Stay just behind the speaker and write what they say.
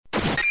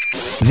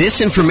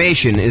This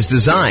information is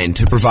designed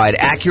to provide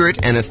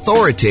accurate and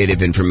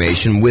authoritative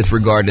information with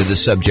regard to the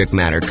subject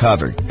matter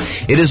covered.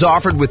 It is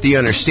offered with the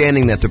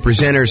understanding that the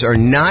presenters are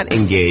not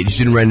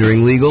engaged in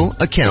rendering legal,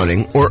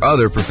 accounting, or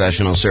other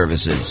professional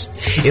services.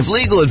 If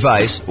legal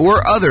advice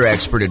or other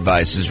expert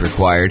advice is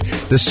required,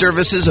 the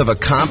services of a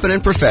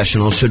competent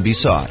professional should be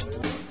sought.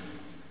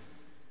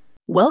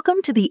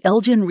 Welcome to the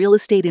Elgin Real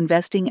Estate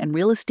Investing and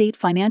Real Estate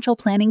Financial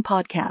Planning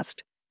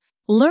Podcast.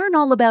 Learn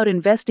all about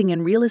investing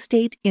in real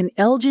estate in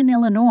Elgin,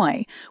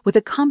 Illinois, with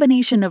a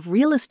combination of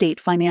real estate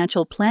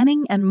financial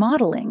planning and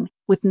modeling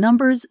with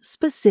numbers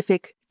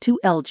specific to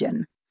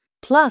Elgin,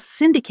 plus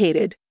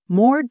syndicated,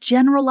 more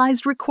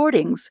generalized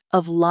recordings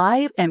of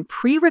live and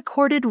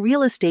pre-recorded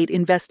real estate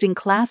investing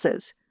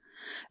classes.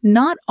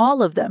 Not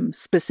all of them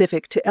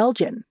specific to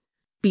Elgin.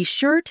 Be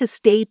sure to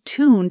stay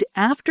tuned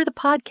after the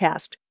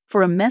podcast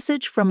for a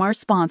message from our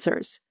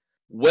sponsors.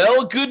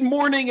 Well, good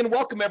morning and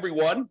welcome,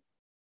 everyone.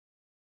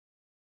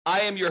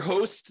 I am your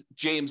host,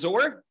 James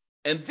Orr,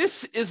 and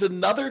this is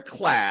another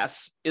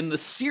class in the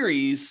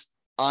series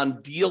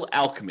on Deal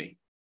Alchemy.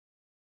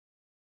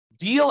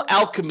 Deal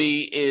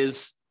Alchemy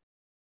is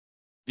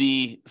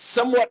the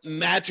somewhat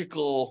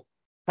magical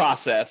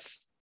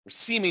process, or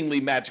seemingly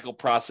magical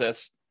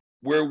process,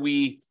 where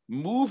we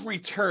move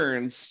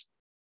returns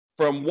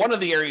from one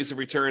of the areas of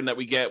return that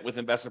we get with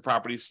investment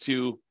properties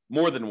to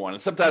more than one.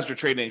 And sometimes we're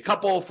trading a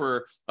couple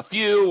for a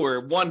few,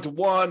 or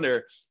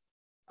one-to-one,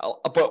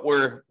 but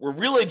we're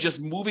really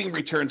just moving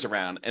returns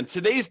around. And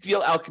today's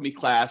Deal Alchemy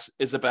class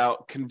is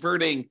about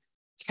converting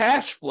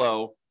cash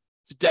flow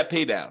to debt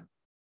pay down.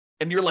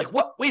 And you're like,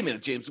 what? Wait a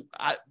minute, James.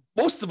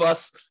 Most of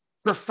us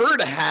prefer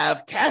to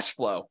have cash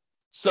flow.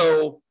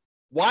 So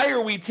why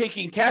are we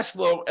taking cash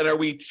flow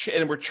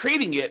and we're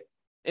trading it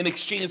in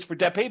exchange for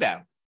debt pay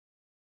down?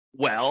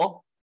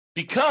 Well,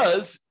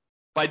 because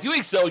by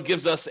doing so, it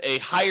gives us a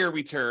higher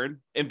return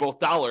in both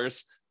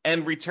dollars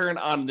and return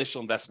on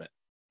initial investment.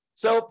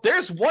 So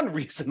there's one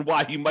reason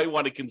why you might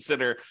want to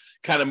consider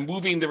kind of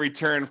moving the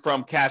return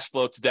from cash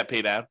flow to debt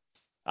pay down.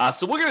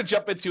 So we're going to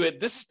jump into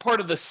it. This is part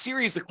of the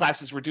series of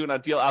classes we're doing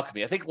on Deal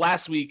Alchemy. I think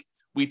last week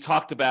we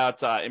talked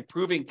about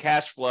improving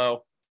cash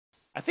flow.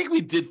 I think we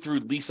did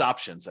through lease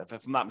options, if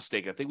I'm not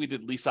mistaken. I think we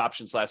did lease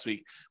options last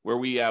week, where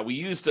we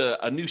used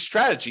a new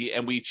strategy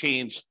and we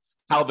changed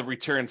how the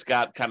returns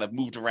got kind of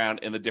moved around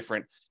in the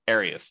different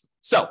areas.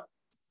 So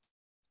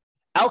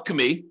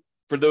alchemy,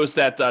 for those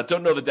that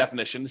don't know the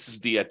definition, this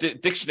is the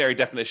dictionary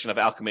definition of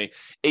alchemy: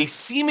 a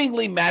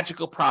seemingly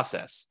magical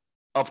process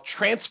of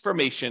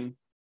transformation,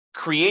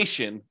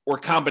 creation, or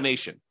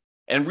combination.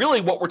 And really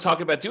what we're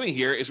talking about doing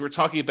here is we're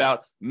talking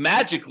about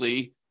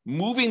magically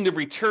moving the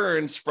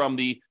returns from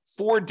the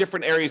 4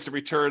 different areas of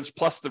returns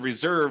plus the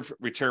reserve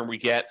return we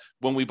get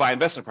when we buy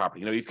investment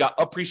property. You've got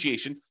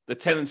appreciation, the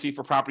tendency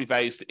for property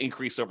values to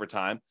increase over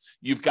time.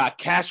 You've got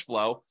cash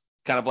flow,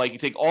 kind of like you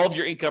take all of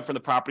your income from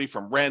the property,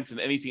 from rent and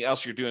anything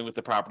else you're doing with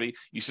the property.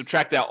 You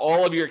subtract out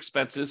all of your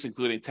expenses,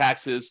 including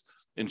taxes,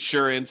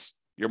 insurance,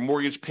 your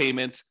mortgage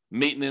payments,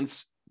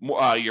 maintenance,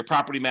 your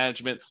property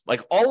management,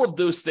 like all of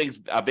those things,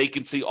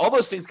 vacancy, all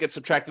those things get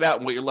subtracted out.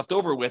 And what you're left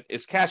over with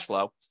is cash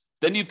flow.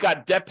 Then you've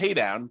got debt pay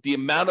down, the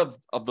amount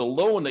of the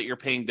loan that you're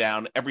paying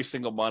down every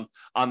single month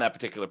on that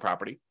particular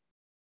property.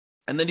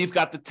 And then you've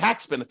got the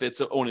tax benefits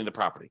of owning the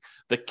property.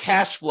 The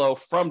cash flow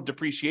from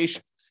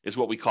depreciation is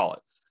what we call it.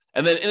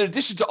 And then in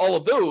addition to all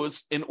of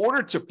those, in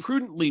order to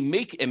prudently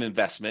make an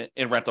investment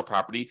in rental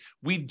property,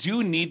 we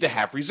do need to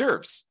have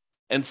reserves.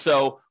 And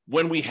so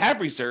when we have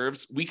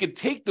reserves, we could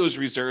take those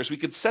reserves, we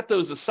could set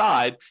those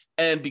aside.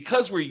 And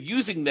because we're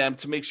using them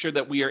to make sure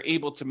that we are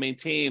able to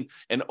maintain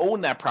and own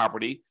that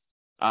property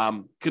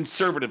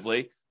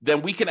conservatively,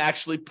 then we can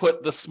actually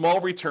put the small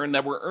return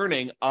that we're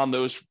earning on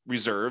those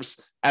reserves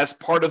as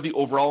part of the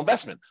overall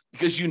investment.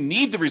 Because you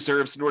need the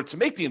reserves in order to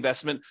make the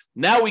investment,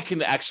 now we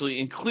can actually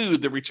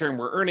include the return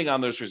we're earning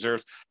on those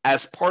reserves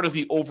as part of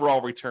the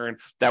overall return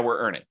that we're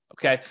earning,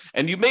 okay?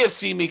 And you may have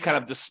seen me kind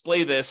of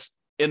display this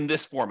in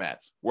this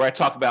format, where I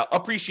talk about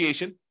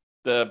appreciation,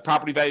 the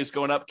property values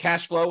going up,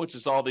 cash flow, which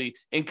is all the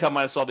income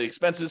minus all the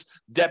expenses,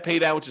 debt pay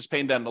down, which is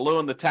paying down the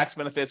loan, the tax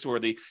benefits or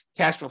the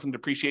cash flow from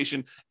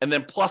depreciation, and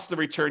then plus the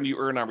return you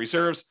earn on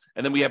reserves.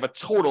 And then we have a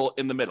total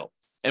in the middle.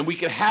 And we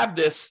can have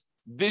this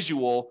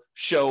visual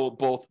show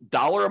both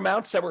dollar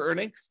amounts that we're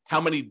earning, how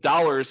many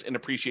dollars in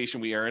appreciation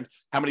we earned,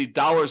 how many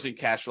dollars in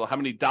cash flow, how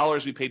many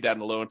dollars we paid down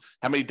the loan,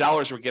 how many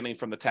dollars we're getting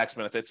from the tax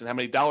benefits, and how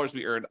many dollars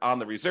we earned on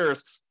the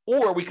reserves.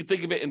 Or we could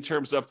think of it in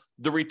terms of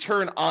the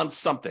return on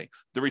something,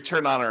 the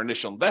return on our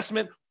initial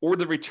investment, or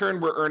the return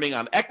we're earning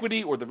on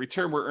equity, or the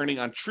return we're earning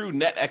on true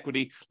net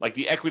equity, like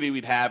the equity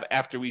we'd have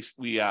after we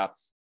sell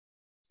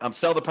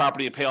the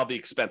property and pay all the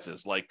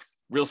expenses, like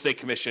real estate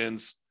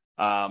commissions,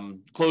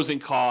 closing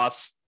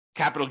costs,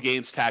 capital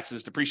gains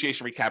taxes,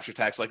 depreciation recapture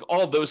tax, like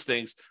all of those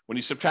things. When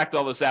you subtract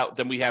all those out,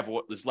 then we have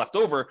what is left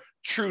over,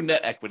 true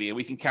net equity, and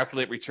we can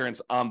calculate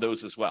returns on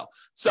those as well.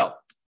 So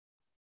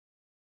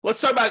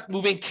let's talk about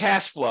moving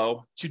cash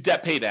flow to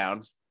debt pay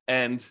down.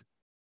 And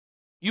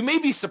you may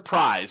be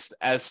surprised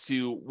as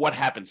to what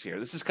happens here.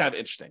 This is kind of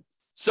interesting.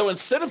 So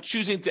instead of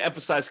choosing to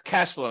emphasize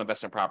cash flow on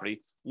investment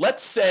property,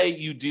 let's say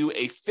you do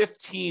a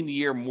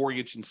 15-year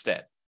mortgage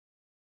instead.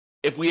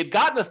 If we had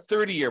gotten a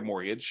 30-year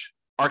mortgage,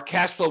 our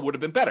cash flow would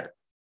have been better.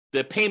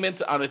 The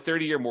payment on a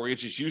 30-year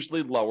mortgage is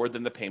usually lower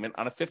than the payment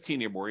on a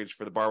 15-year mortgage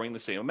for the borrowing the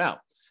same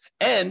amount.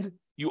 And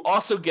you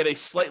also get a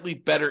slightly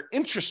better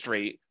interest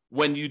rate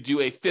when you do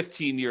a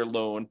 15-year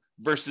loan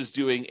versus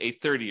doing a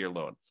 30-year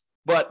loan.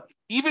 But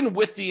even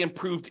with the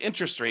improved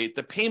interest rate,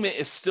 the payment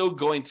is still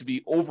going to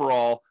be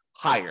overall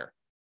higher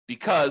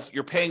because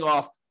you're paying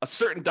off a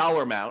certain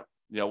dollar amount.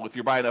 You know, if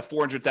you're buying a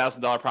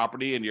 $400,000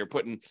 property and you're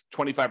putting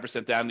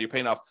 25% down, you're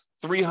paying off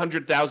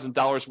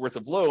 $300,000 worth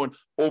of loan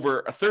over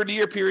a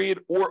 30-year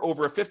period or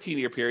over a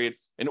 15-year period.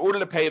 In order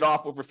to pay it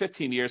off over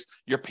 15 years,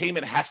 your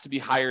payment has to be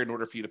higher in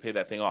order for you to pay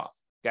that thing off.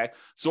 Okay.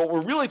 So what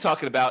we're really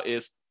talking about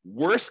is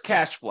worse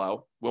cash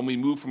flow when we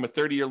move from a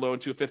 30-year loan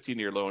to a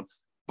 15-year loan,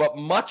 but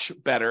much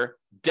better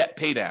debt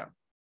pay down.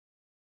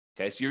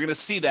 Okay, so you're going to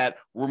see that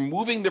we're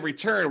moving the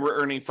return we're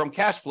earning from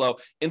cash flow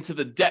into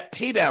the debt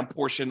pay down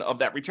portion of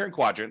that return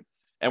quadrant.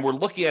 And we're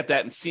looking at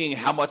that and seeing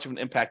how much of an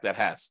impact that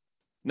has.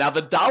 Now,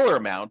 the dollar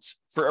amount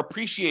for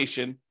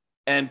appreciation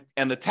and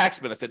the tax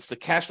benefits, the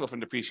cash flow from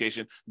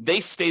depreciation, they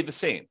stay the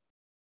same.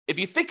 If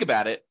you think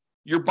about it,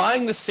 you're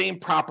buying the same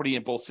property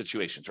in both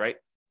situations, right?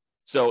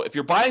 So if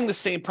you're buying the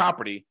same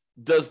property,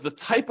 does the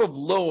type of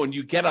loan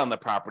you get on the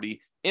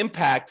property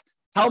impact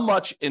how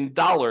much in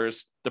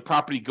dollars the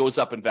property goes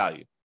up in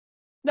value?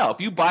 No,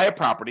 if you buy a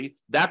property,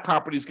 that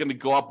property is going to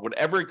go up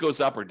whatever it goes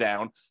up or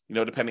down, you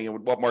know, depending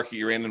on what market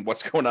you're in and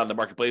what's going on in the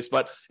marketplace.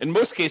 But in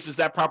most cases,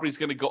 that property is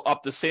going to go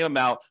up the same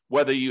amount,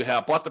 whether you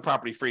have bought the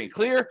property free and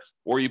clear,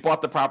 or you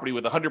bought the property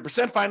with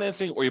 100%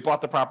 financing, or you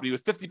bought the property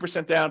with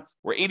 50% down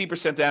or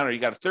 80% down, or you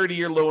got a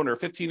 30-year loan or a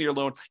 15-year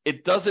loan.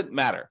 It doesn't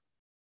matter.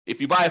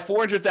 If you buy a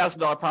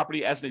 $400,000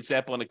 property, as an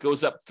example, and it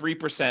goes up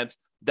 3%,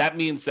 that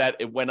means that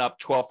it went up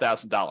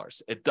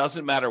 $12,000. It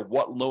doesn't matter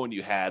what loan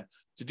you had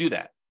to do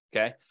that,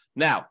 okay?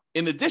 Now,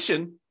 in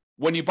addition,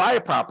 when you buy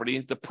a property,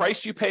 the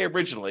price you pay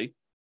originally,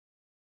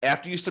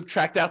 after you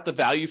subtract out the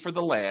value for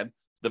the land,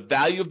 the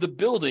value of the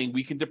building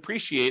we can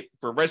depreciate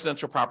for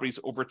residential properties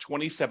over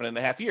 27 and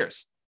a half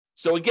years.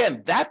 So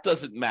again, that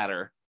doesn't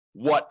matter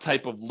what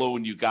type of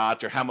loan you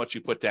got or how much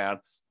you put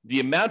down. The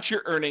amount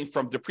you're earning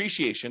from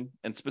depreciation,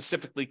 and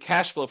specifically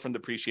cash flow from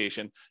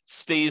depreciation,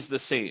 stays the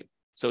same.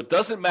 So it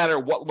doesn't matter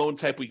what loan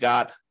type we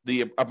got,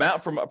 the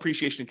amount from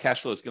appreciation and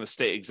cash flow is going to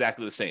stay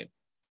exactly the same.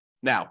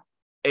 Now,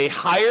 a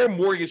higher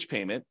mortgage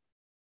payment,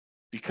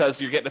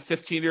 because you're getting a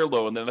 15-year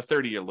loan than a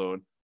 30-year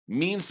loan,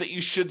 means that you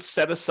should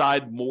set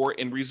aside more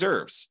in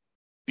reserves.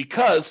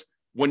 Because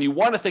when you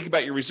want to think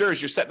about your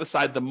reserves, you're setting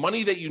aside the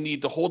money that you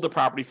need to hold the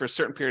property for a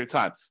certain period of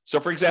time.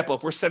 So, for example,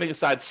 if we're setting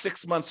aside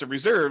 6 months of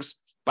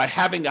reserves, by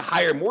having a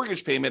higher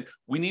mortgage payment,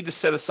 we need to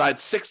set aside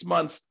 6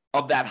 months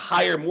of that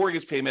higher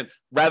mortgage payment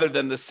rather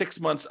than the 6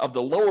 months of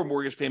the lower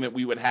mortgage payment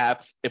we would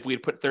have if we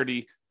had put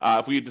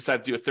if we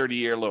decided to do a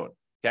 30-year loan.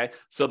 Okay,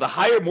 so the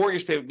higher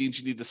mortgage payment means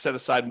you need to set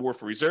aside more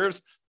for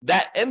reserves.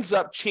 That ends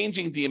up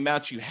changing the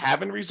amount you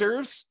have in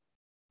reserves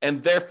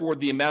and therefore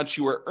the amount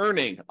you are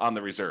earning on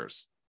the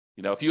reserves.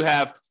 You know, if you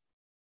have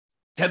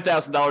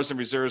 $10,000 in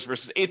reserves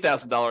versus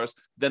 $8,000,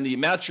 then the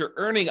amount you're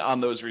earning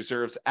on those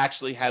reserves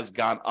actually has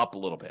gone up a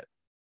little bit.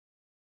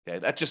 Okay,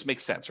 that just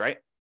makes sense, right?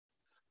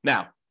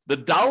 Now, the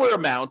dollar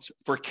amount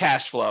for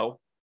cash flow,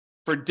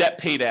 for debt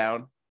pay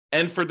down,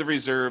 and for the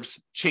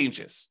reserves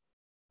changes,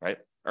 right?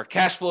 Our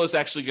cash flow is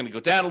actually going to go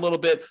down a little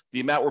bit.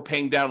 The amount we're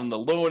paying down on the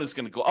loan is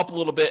going to go up a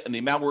little bit, and the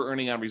amount we're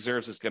earning on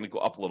reserves is going to go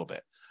up a little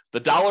bit. The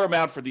dollar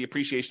amount for the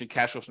appreciation and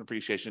cash flow from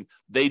appreciation,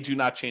 they do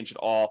not change at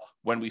all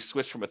when we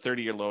switch from a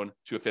 30-year loan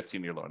to a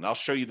 15-year loan. And I'll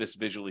show you this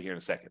visually here in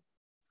a second.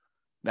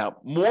 Now,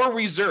 more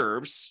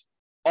reserves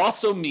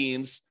also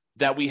means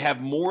that we have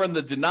more in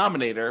the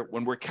denominator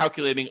when we're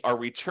calculating our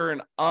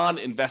return on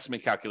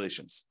investment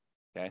calculations,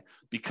 okay?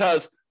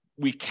 Because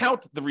we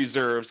count the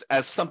reserves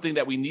as something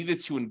that we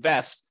needed to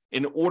invest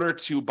in order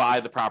to buy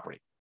the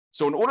property.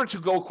 So in order to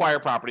go acquire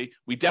property,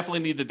 we definitely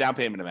need the down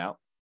payment amount.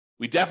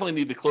 We definitely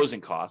need the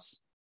closing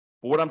costs.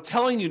 But what I'm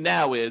telling you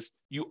now is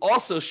you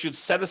also should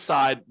set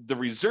aside the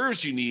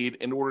reserves you need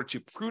in order to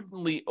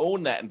prudently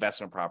own that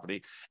investment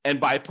property.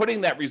 And by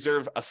putting that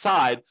reserve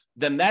aside,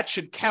 then that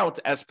should count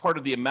as part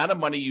of the amount of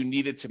money you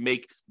needed to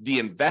make the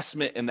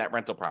investment in that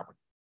rental property.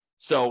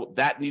 So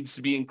that needs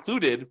to be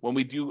included when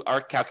we do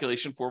our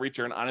calculation for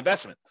return on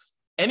investment.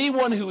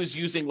 Anyone who is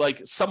using like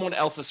someone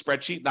else's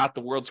spreadsheet, not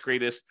the world's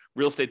greatest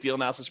real estate deal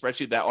analysis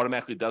spreadsheet that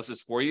automatically does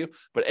this for you,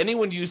 but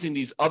anyone using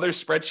these other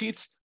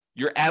spreadsheets,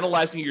 you're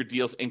analyzing your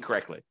deals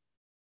incorrectly.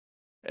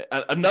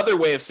 Another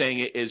way of saying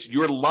it is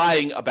you're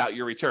lying about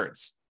your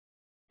returns.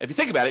 If you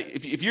think about it,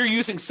 if you're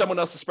using someone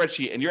else's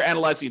spreadsheet and you're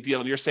analyzing a deal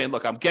and you're saying,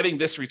 look, I'm getting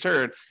this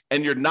return,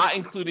 and you're not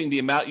including the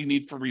amount you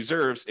need for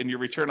reserves in your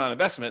return on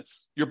investment,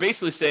 you're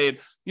basically saying,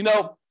 you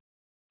know,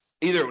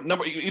 either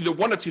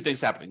one or two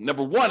things happening.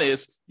 Number one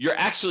is you're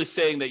actually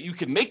saying that you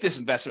can make this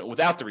investment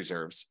without the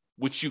reserves,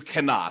 which you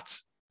cannot.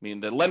 I mean,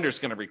 the lender's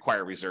going to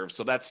require reserves.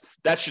 So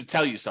that should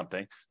tell you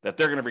something, that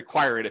they're going to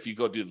require it if you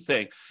go do the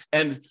thing.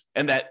 And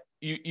that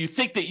you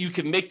think that you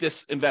can make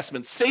this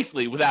investment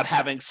safely without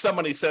having some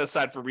money set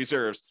aside for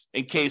reserves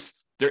in case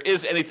there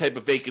is any type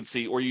of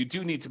vacancy, or you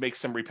do need to make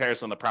some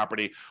repairs on the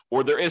property,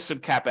 or there is some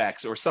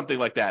CapEx or something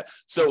like that.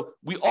 So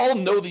we all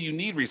know that you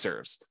need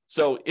reserves.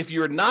 So if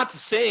you're not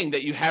saying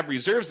that you have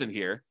reserves in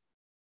here,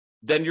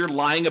 then you're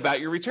lying about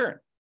your return.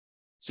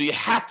 So you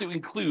have to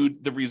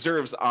include the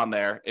reserves on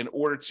there in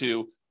order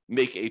to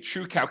make a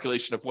true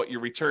calculation of what your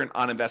return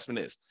on investment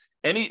is.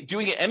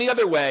 Doing it any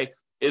other way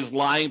is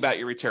lying about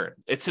your return.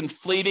 It's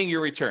inflating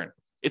your return.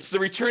 It's the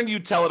return you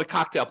tell at a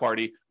cocktail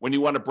party when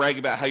you want to brag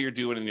about how you're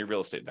doing in your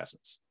real estate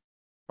investments,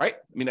 right?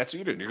 I mean, that's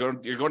what you're doing.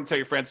 You're going to tell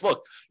your friends,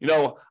 look,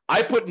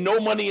 I put no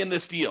money in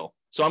this deal,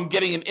 so I'm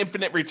getting an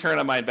infinite return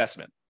on my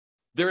investment.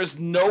 There is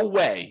no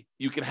way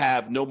you can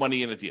have no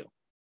money in a deal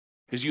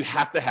because you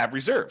have to have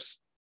reserves.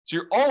 So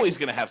you're always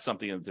going to have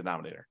something in the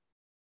denominator.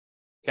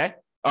 Okay?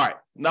 All right.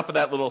 Enough of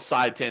that little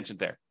side tangent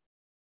there.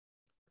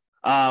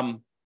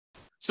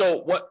 So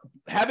what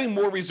having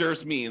more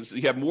reserves means,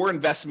 you have more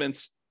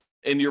investments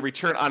in your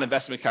return on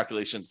investment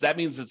calculations. That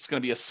means it's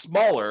going to be a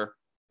smaller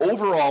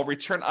overall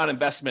return on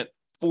investment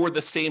for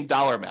the same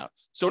dollar amount.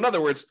 So in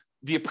other words,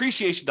 the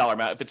appreciation dollar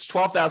amount, if it's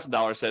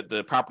 $12,000 that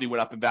the property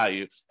went up in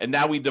value, and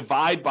now we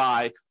divide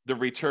by the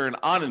return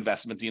on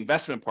investment, the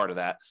investment part of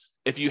that,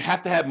 if you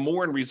have to have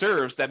more in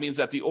reserves, that means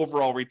that the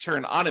overall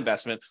return on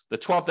investment, the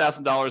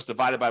 $12,000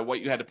 divided by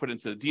what you had to put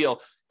into the deal,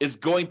 is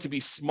going to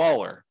be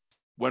smaller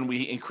when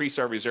we increase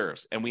our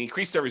reserves. And we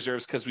increased our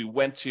reserves because we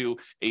went to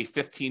a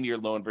 15-year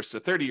loan versus a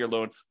 30-year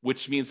loan,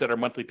 which means that our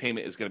monthly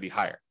payment is going to be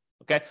higher.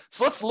 Okay,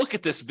 so let's look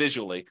at this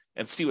visually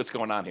and see what's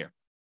going on here.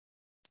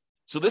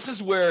 So this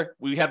is where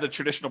we have the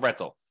traditional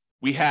rental.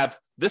 We have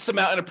this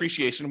amount in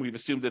appreciation. We've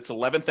assumed it's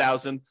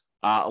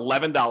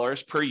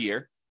 $11,011 per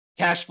year.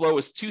 Cash flow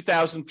is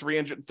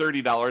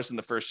 $2,330 in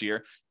the first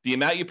year. The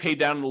amount you pay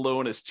down in the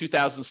loan is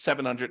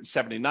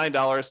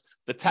 $2,779.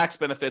 The tax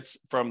benefits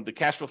from the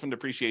cash flow from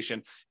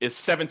depreciation is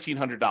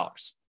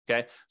 $1,700.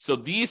 Okay, so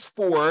these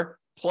four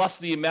plus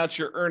the amount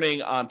you're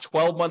earning on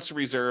 12 months of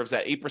reserves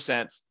at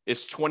 8%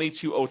 is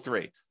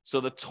 $2,203. So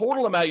the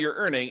total amount you're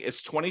earning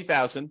is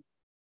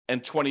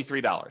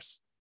 $20,023.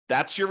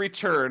 That's your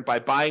return by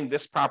buying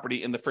this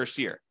property in the first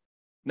year.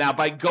 Now,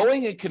 by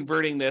going and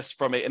converting this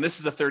and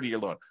this is a 30-year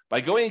loan, by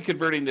going and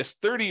converting this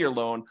 30-year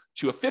loan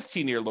to a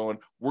 15-year loan,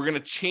 we're going to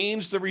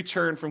change the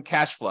return from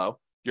cash flow.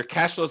 Your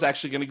cash flow is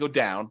actually going to go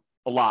down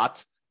a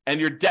lot, and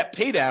your debt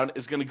pay down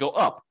is going to go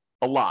up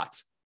a lot.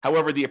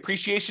 However, the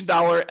appreciation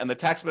dollar and the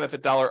tax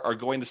benefit dollar are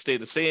going to stay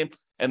the same,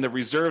 and the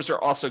reserves are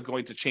also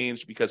going to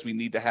change because we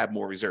need to have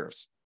more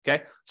reserves.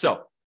 Okay,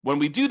 so when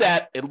we do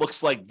that, it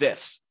looks like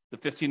this, the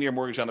 15-year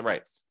mortgage on the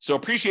right. So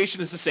appreciation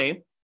is the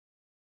same.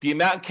 The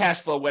amount in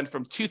cash flow went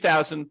from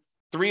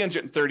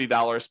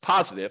 $2,330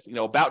 positive,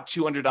 about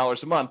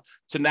 $200 a month,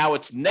 to now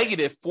it's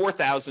negative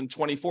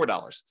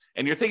 $4,024.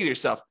 And you're thinking to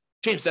yourself,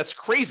 James, that's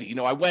crazy.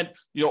 I went,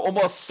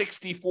 almost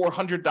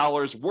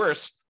 $6,400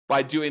 worse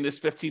by doing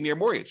this 15-year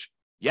mortgage.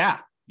 Yeah,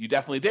 you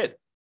definitely did.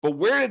 But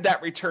where did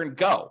that return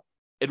go?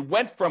 It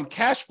went from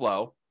cash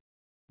flow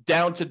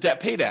down to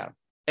debt pay down.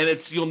 And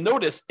you'll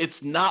notice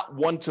it's not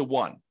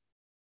one-to-one.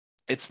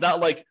 It's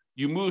not like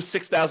you move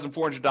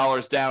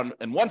 $6,400 down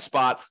in one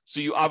spot,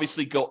 so you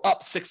obviously go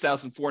up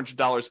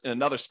 $6,400 in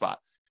another spot.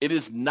 It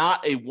is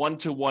not a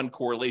one-to-one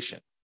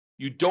correlation.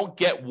 You don't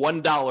get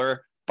 $1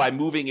 by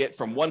moving it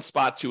from one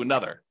spot to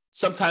another.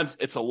 Sometimes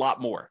it's a lot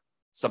more.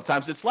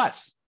 Sometimes it's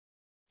less.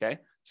 Okay,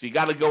 so you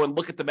got to go and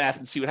look at the math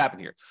and see what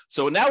happened here.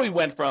 So now we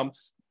went from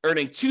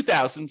earning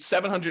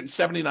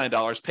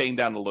 $2,779 paying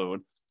down the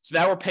loan, so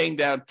now we're paying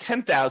down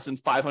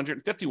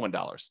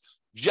 $10,551.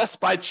 Just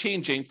by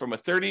changing from a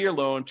 30-year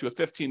loan to a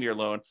 15-year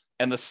loan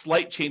and the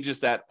slight changes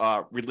that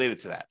are related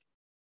to that.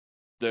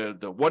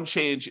 The one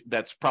change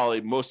that's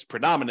probably most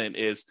predominant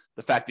is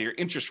the fact that your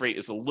interest rate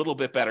is a little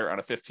bit better on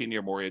a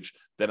 15-year mortgage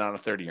than on a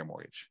 30-year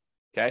mortgage.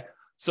 Okay,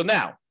 so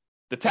now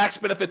the tax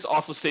benefits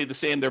also stayed the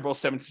same. They're both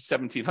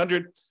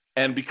 $1,700.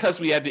 And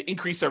because we had to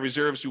increase our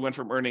reserves, we went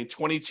from earning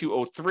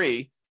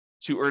 $2,203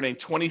 to earning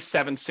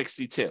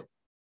 $2,762.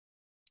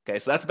 Okay,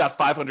 so that's about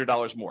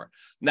 $500 more.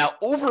 Now,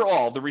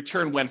 overall, the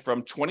return went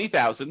from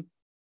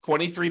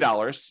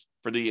 $20,023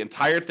 for the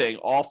entire thing,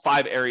 all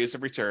 5 areas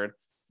of return,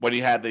 when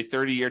you had the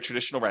 30-year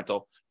traditional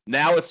rental.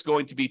 Now it's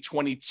going to be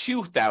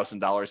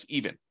 $22,000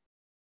 even.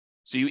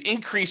 So you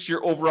increase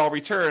your overall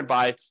return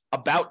by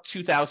about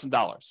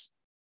 $2,000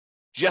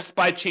 just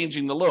by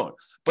changing the loan.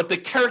 But the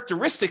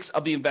characteristics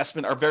of the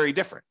investment are very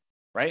different,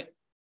 right?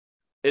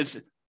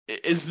 Is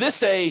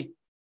this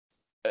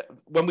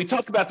when we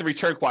talk about the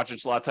return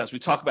quadrants, a lot of times we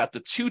talk about the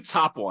 2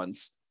 top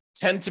ones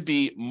tend to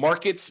be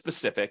market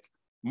specific,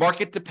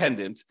 market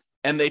dependent,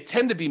 and they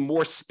tend to be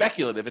more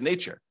speculative in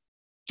nature.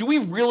 Do we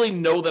really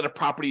know that a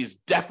property is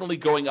definitely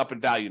going up in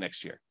value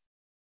next year?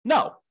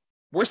 No.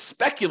 we're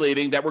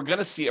speculating that we're going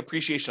to see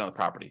appreciation on the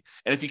property.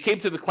 And if you came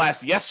to the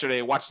class yesterday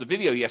and watched the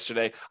video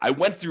yesterday, I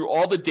went through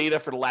all the data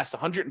for the last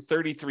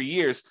 133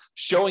 years,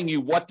 showing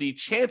you what the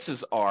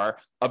chances are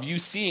of you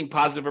seeing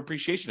positive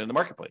appreciation in the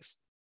marketplace.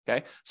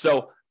 Okay,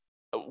 so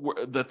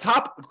the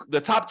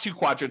top two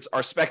quadrants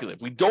are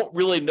speculative. We don't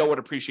really know what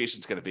appreciation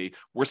is going to be.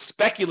 We're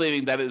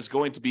speculating that it is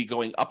going to be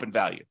going up in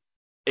value.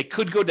 It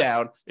could go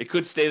down. It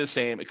could stay the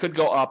same. It could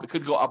go up. It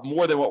could go up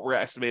more than what we're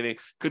estimating.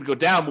 It could go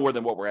down more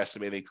than what we're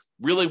estimating.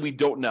 Really, we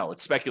don't know.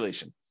 It's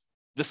speculation.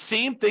 The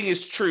same thing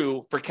is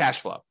true for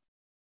cash flow.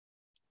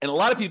 And a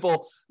lot of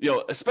people,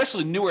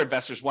 especially newer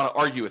investors, want to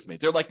argue with me.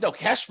 They're like, no,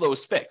 cash flow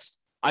is fixed.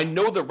 I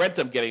know the rent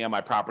I'm getting on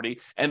my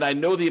property, and I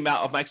know the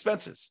amount of my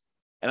expenses.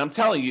 And I'm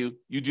telling you,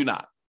 you do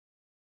not.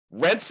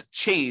 Rents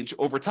change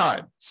over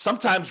time.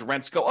 Sometimes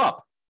rents go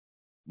up.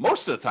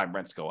 Most of the time,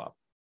 rents go up.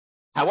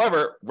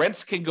 However,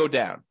 rents can go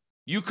down.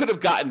 You could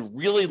have gotten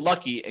really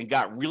lucky and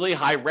got really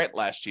high rent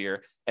last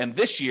year. And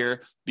this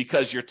year,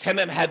 because your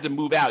tenant had to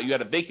move out, you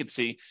had a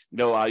vacancy,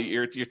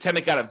 your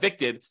tenant got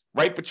evicted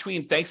right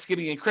between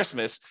Thanksgiving and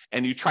Christmas,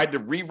 and you tried to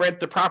re-rent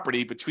the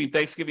property between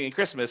Thanksgiving and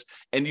Christmas,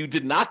 and you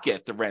did not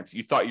get the rent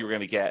you thought you were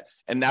going to get,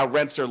 and now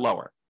rents are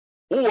lower.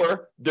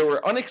 Or there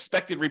were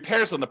unexpected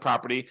repairs on the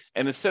property,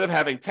 and instead of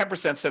having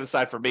 10% set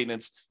aside for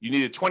maintenance, you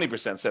needed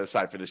 20% set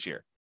aside for this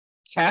year.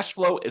 Cash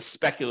flow is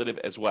speculative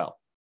as well.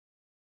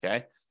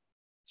 Okay,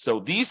 so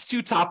these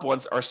two top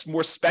ones are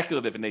more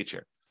speculative in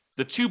nature.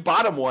 The two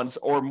bottom ones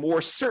are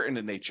more certain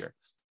in nature.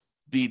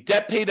 The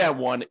debt paydown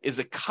one is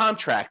a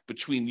contract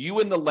between you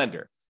and the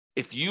lender.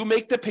 If you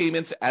make the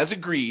payments as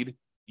agreed,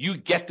 you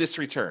get this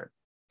return.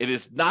 It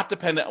is not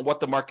dependent on what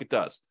the market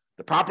does.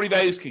 The property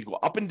values can go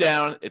up and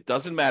down. It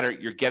doesn't matter.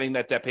 You're getting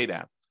that debt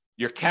paydown.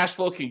 Your cash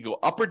flow can go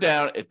up or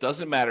down. It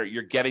doesn't matter.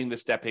 You're getting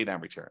this debt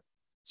paydown return.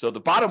 So the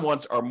bottom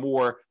ones are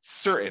more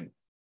certain,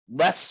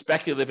 less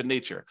speculative in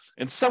nature.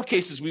 In some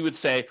cases, we would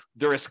say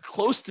they're as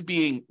close to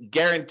being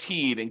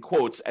guaranteed, in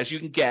quotes, as you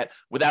can get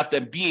without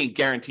them being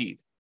guaranteed.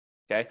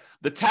 Okay.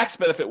 The tax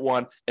benefit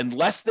one,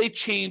 unless they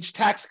change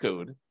tax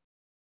code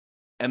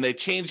and they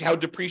change how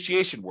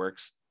depreciation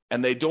works,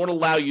 and they don't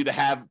allow you to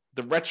have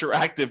the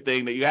retroactive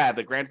thing that you had,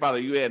 the grandfather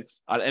you in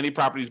on any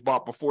properties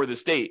bought before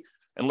this date,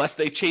 unless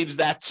they change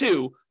that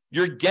too,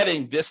 you're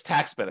getting this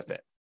tax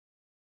benefit.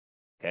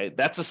 Okay.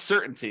 That's a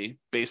certainty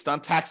based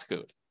on tax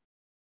code.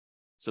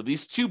 So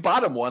these two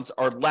bottom ones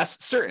are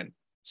less certain.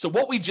 So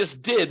what we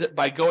just did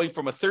by going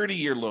from a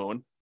 30-year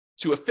loan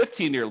to a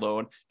 15-year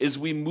loan is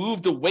we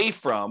moved away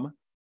from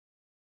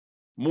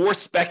more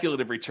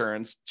speculative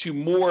returns to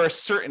more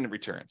certain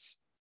returns.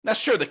 Now,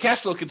 sure, the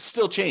cash flow can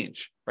still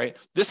change, right?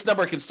 This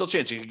number can still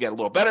change. It can get a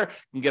little better, it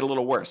can get a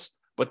little worse.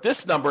 But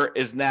this number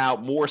is now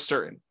more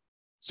certain.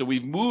 So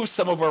we've moved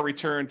some of our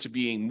return to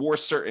being more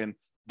certain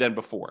than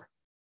before.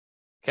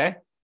 Okay?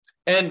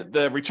 And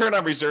the return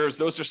on reserves,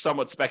 those are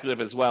somewhat speculative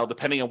as well,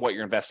 depending on what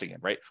you're investing in,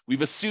 right?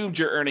 We've assumed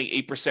you're earning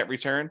 8%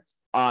 return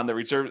on the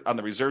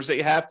reserves that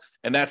you have,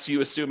 and that's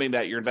you assuming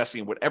that you're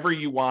investing in whatever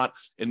you want.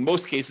 In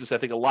most cases, I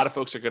think a lot of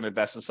folks are going to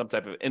invest in some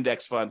type of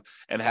index fund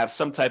and have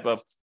some type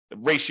of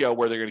ratio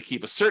where they're going to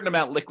keep a certain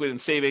amount liquid in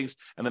savings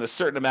and then a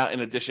certain amount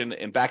in addition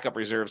in backup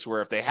reserves,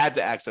 where if they had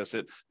to access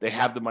it, they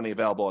have the money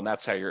available, and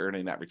that's how you're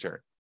earning that return.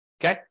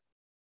 Okay?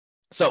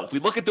 So if we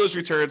look at those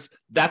returns,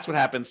 that's what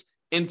happens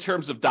in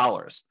terms of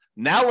dollars.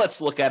 Now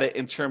let's look at it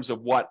in terms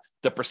of what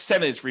the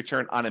percentage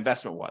return on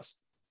investment was.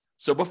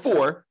 So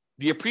before,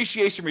 the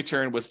appreciation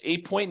return was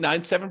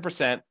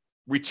 8.97%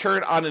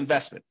 return on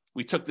investment.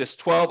 We took this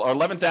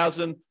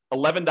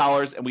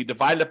 $11,011 and we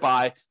divided it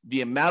by the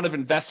amount of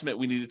investment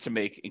we needed to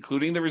make,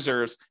 including the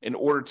reserves, in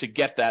order to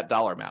get that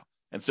dollar amount.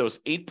 And so it's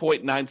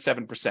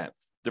 8.97%.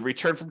 The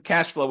return from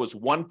cash flow was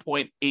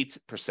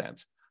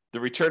 1.8%. The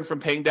return from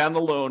paying down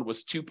the loan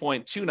was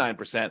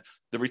 2.29%.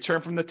 The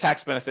return from the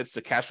tax benefits,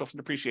 the cash flow from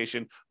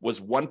depreciation, was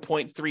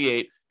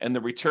 1.38%, and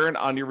the return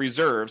on your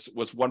reserves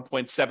was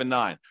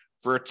 1.79%,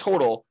 for a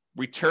total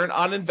return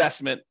on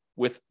investment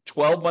with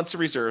 12 months of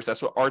reserves,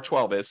 that's what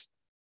R12 is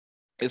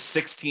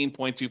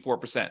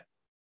 16.24%.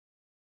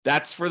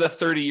 That's for the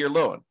 30-year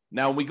loan.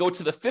 Now, when we go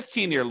to the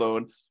 15-year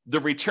loan, the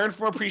return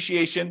from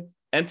appreciation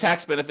and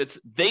tax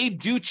benefits, they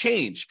do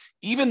change,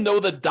 even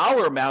though the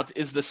dollar amount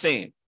is the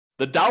same.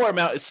 The dollar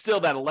amount is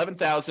still that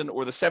 $11,000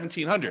 or the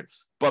 $1,700,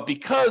 but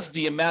because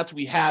the amount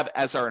we have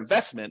as our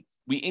investment,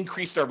 we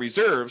increased our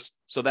reserves,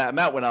 so that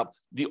amount went up.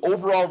 The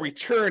overall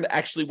return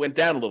actually went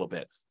down a little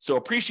bit. So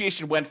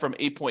appreciation went from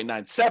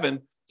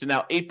 8.97 to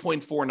now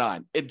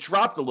 8.49. It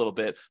dropped a little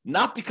bit,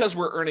 not because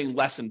we're earning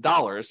less in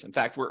dollars. In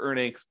fact, we're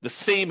earning the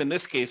same in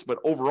this case, but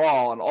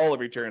overall on all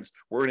of returns,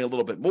 we're earning a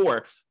little bit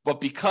more.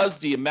 But because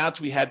the amount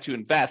we had to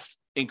invest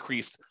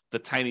increased the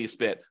tiniest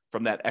bit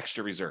from that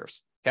extra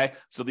reserves. Okay,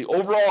 so the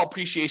overall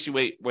appreciation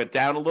rate went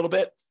down a little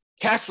bit.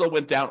 Cash flow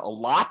went down a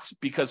lot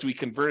because we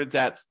converted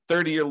that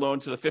 30-year loan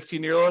to the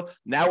 15-year loan.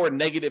 Now we're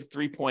negative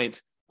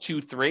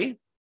 3.23.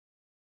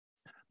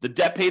 The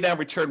debt paydown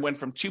return went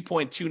from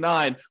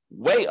 2.29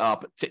 way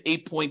up to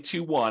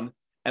 8.21,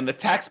 and the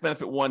tax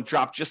benefit one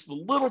dropped just the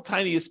little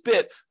tiniest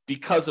bit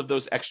because of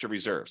those extra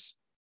reserves.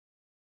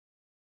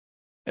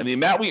 And the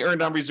amount we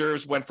earned on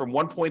reserves went from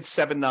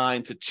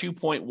 1.79 to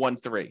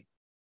 2.13.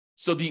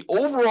 So the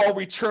overall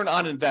return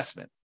on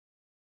investment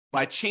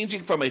by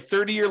changing from a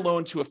 30-year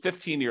loan to a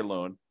 15-year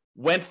loan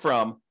went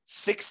from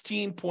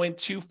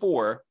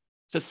 16.24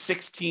 to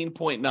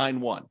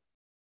 16.91.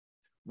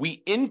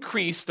 We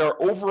increased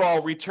our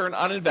overall return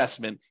on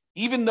investment,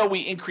 even though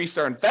we increased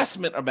our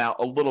investment amount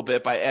a little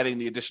bit by adding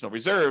the additional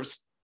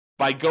reserves,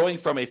 by going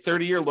from a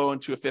 30-year loan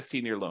to a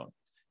 15-year loan.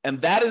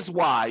 And that is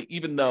why,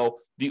 even though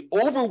the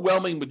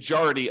overwhelming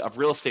majority of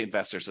real estate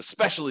investors,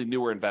 especially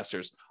newer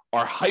investors,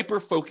 are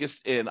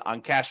hyper-focused in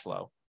on cash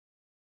flow,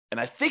 and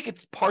I think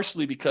it's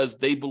partially because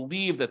they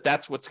believe that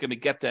that's what's going to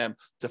get them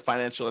to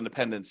financial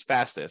independence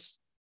fastest,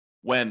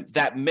 when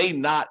that may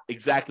not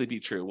exactly be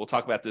true. We'll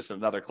talk about this in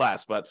another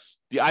class, but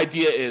the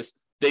idea is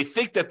they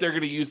think that they're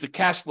going to use the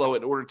cash flow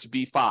in order to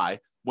be FI,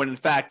 when in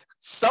fact,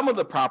 some of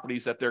the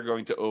properties that they're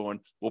going to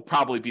own will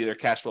probably be their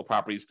cash flow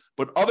properties,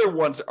 but other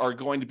ones are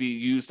going to be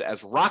used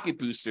as rocket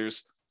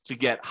boosters to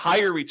get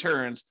higher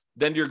returns.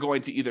 Then you're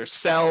going to either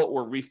sell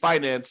or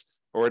refinance,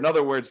 or in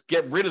other words,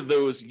 get rid of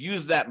those,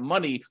 use that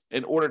money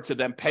in order to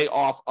then pay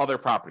off other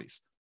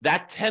properties.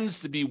 That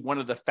tends to be one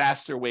of the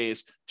faster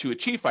ways to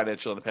achieve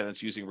financial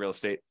independence using real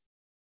estate.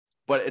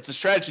 But it's a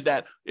strategy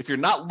that if you're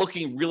not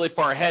looking really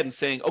far ahead and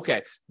saying,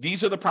 okay,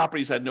 these are the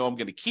properties I know I'm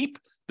going to keep,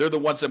 they're the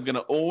ones I'm going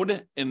to own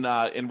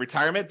in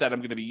retirement that I'm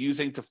going to be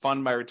using to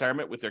fund my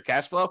retirement with their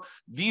cash flow.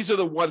 These are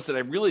the ones that I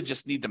really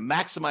just need to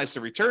maximize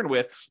the return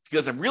with,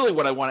 because really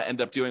what I want to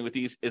end up doing with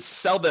these is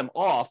sell them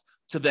off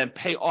to then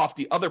pay off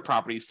the other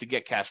properties to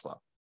get cash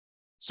flow.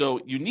 So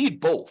you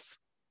need both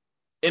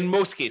in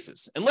most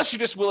cases, unless you're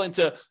just willing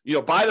to,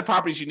 buy the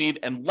properties you need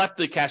and let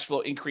the cash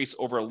flow increase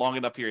over a long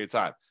enough period of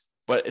time.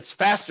 But it's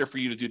faster for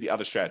you to do the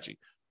other strategy,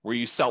 where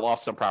you sell off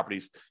some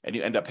properties and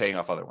you end up paying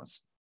off other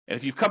ones. And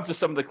if you've come to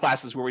some of the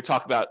classes where we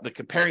talk about the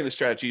comparing the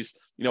strategies,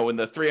 in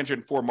the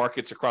 304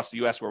 markets across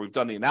the US where we've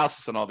done the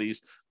analysis on all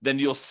these, then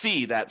you'll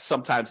see that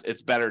sometimes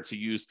it's better to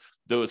use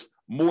those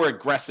more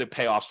aggressive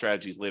payoff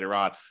strategies later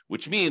on,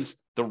 which means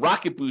the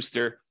rocket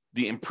booster,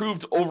 the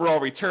improved overall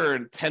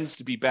return tends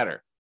to be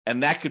better.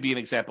 And that could be an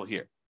example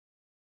here.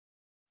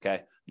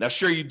 Okay. Now,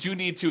 sure, you do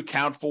need to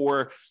account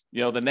for,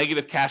 the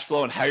negative cash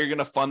flow and how you're going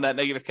to fund that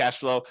negative cash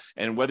flow,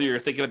 and whether you're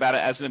thinking about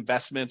it as an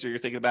investment or you're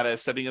thinking about it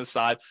as setting it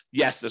aside.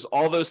 Yes, there's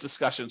all those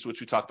discussions, which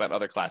we talk about in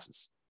other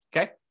classes.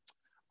 Okay.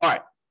 All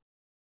right.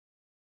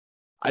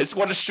 I just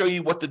want to show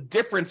you what the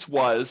difference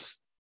was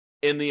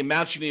in the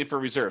amount you needed for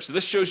reserves. So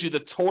this shows you the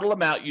total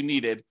amount you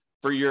needed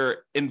for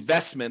your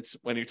investments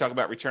when you're talking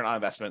about return on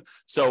investment.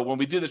 So when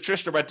we do the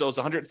traditional rental, it's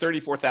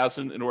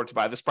 $134,000 in order to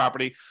buy this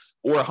property,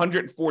 or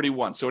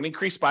 $141,000. So an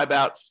increase by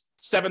about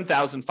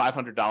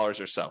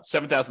 $7,500 or so.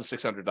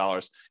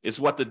 $7,600 is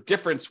what the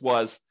difference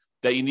was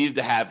that you needed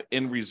to have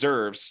in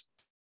reserves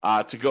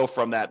to go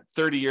from that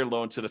 30-year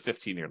loan to the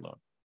 15-year loan.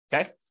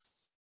 Okay.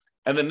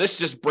 And then this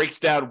just breaks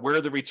down where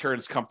the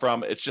returns come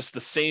from. It's just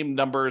the same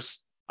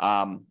numbers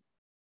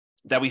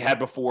that we had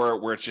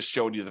before, where it's just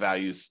showing you the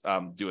values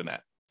doing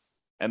that.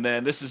 And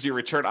then this is your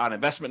return on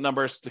investment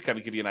numbers to kind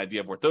of give you an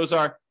idea of what those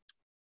are.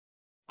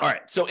 All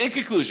right. So in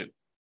conclusion,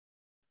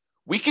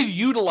 we can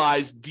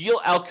utilize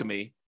deal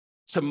alchemy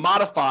to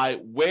modify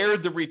where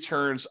the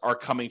returns are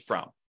coming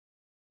from.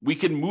 We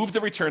can move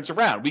the returns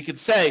around. We could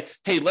say,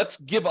 hey, let's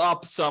give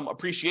up some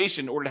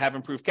appreciation in order to have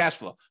improved cash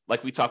flow,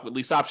 like we talked with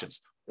lease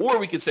options. Or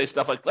we could say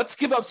stuff like, let's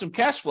give up some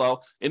cash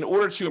flow in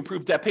order to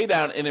improve debt pay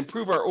down and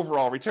improve our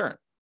overall return.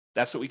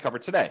 That's what we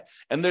covered today.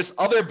 And there's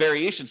other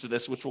variations of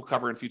this, which we'll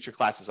cover in future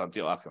classes on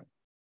deal alchemy.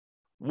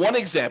 One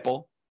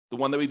example, the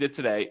one that we did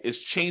today,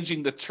 is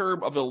changing the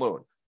term of the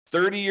loan,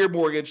 30-year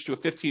mortgage to a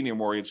 15-year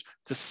mortgage,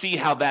 to see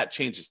how that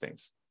changes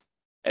things.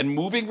 And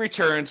moving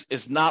returns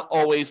is not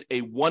always a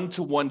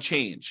one-to-one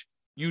change.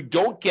 You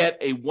don't get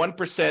a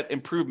 1%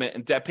 improvement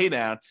in debt pay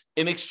down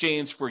in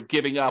exchange for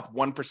giving up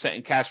 1%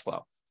 in cash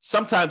flow.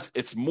 Sometimes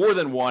it's more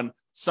than one,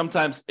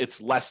 sometimes it's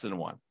less than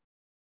one.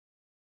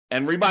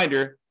 And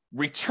reminder,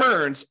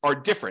 returns are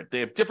different. They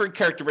have different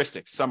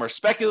characteristics. Some are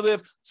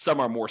speculative, some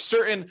are more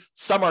certain,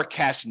 some are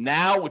cash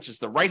now, which is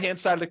the right-hand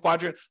side of the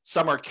quadrant,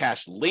 some are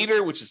cash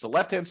later, which is the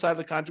left-hand side of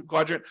the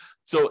quadrant.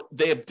 So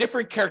they have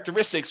different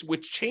characteristics,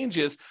 which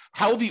changes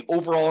how the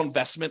overall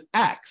investment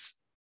acts.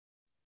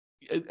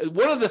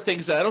 One of the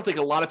things that I don't think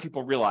a lot of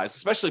people realize,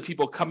 especially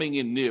people coming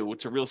in new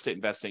to real estate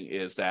investing,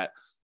 is that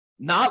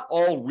not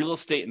all real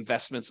estate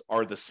investments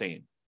are the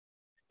same,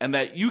 and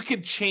that you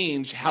can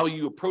change how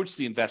you approach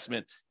the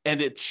investment,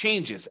 and it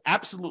changes,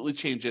 absolutely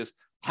changes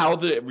how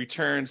the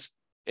returns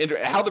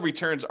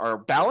are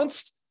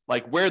balanced,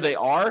 like where they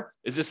are.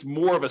 Is this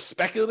more of a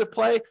speculative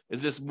play?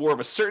 Is this more of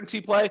a certainty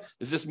play?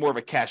 Is this more of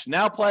a cash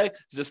now play?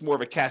 Is this more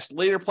of a cash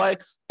later play?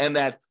 And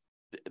that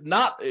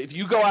not, if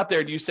you go out there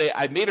and you say,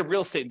 I made a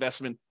real estate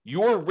investment,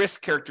 your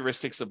risk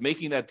characteristics of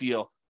making that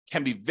deal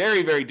can be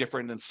very, very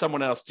different than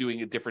someone else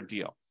doing a different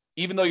deal,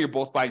 even though you're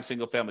both buying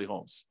single family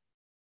homes.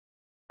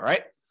 All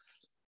right.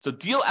 So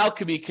deal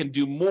alchemy can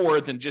do more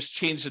than just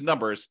change the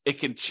numbers. It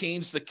can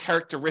change the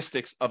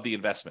characteristics of the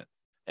investment.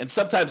 And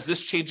sometimes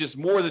this changes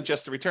more than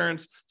just the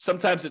returns.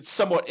 Sometimes it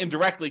somewhat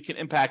indirectly can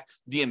impact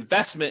the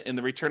investment in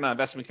the return on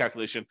investment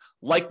calculation,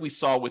 like we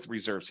saw with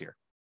reserves here.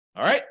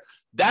 All right,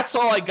 that's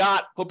all I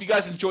got. Hope you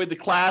guys enjoyed the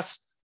class.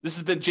 This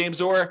has been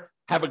James Orr.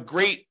 Have a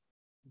great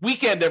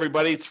weekend,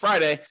 everybody. It's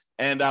Friday,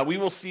 and we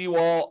will see you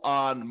all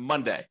on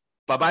Monday.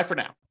 Bye-bye for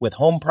now. With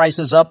home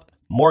prices up,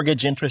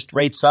 mortgage interest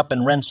rates up,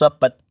 and rents up,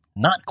 but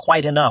not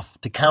quite enough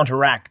to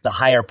counteract the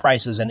higher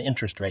prices and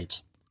interest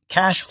rates.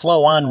 Cash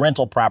flow on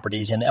rental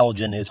properties in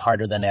Elgin is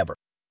harder than ever.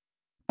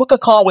 Book a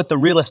call with the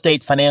Real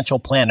Estate Financial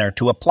Planner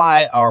to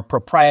apply our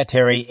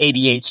proprietary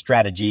 88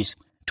 strategies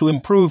to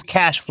improve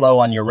cash flow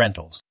on your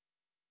rentals.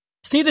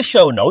 See the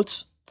show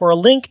notes for a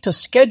link to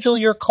schedule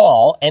your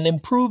call and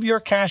improve your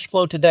cash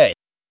flow today.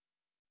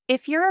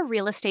 If you're a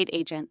real estate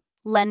agent,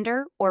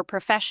 lender, or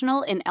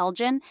professional in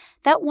Elgin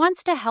that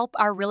wants to help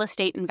our real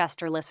estate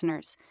investor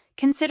listeners,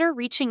 consider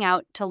reaching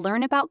out to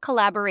learn about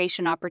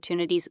collaboration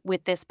opportunities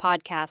with this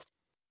podcast.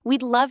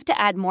 We'd love to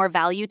add more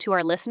value to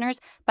our listeners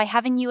by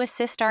having you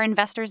assist our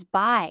investors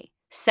buy,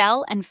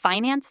 sell, and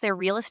finance their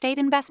real estate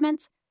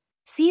investments.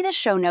 See the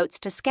show notes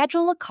to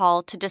schedule a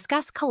call to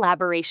discuss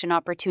collaboration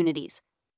opportunities.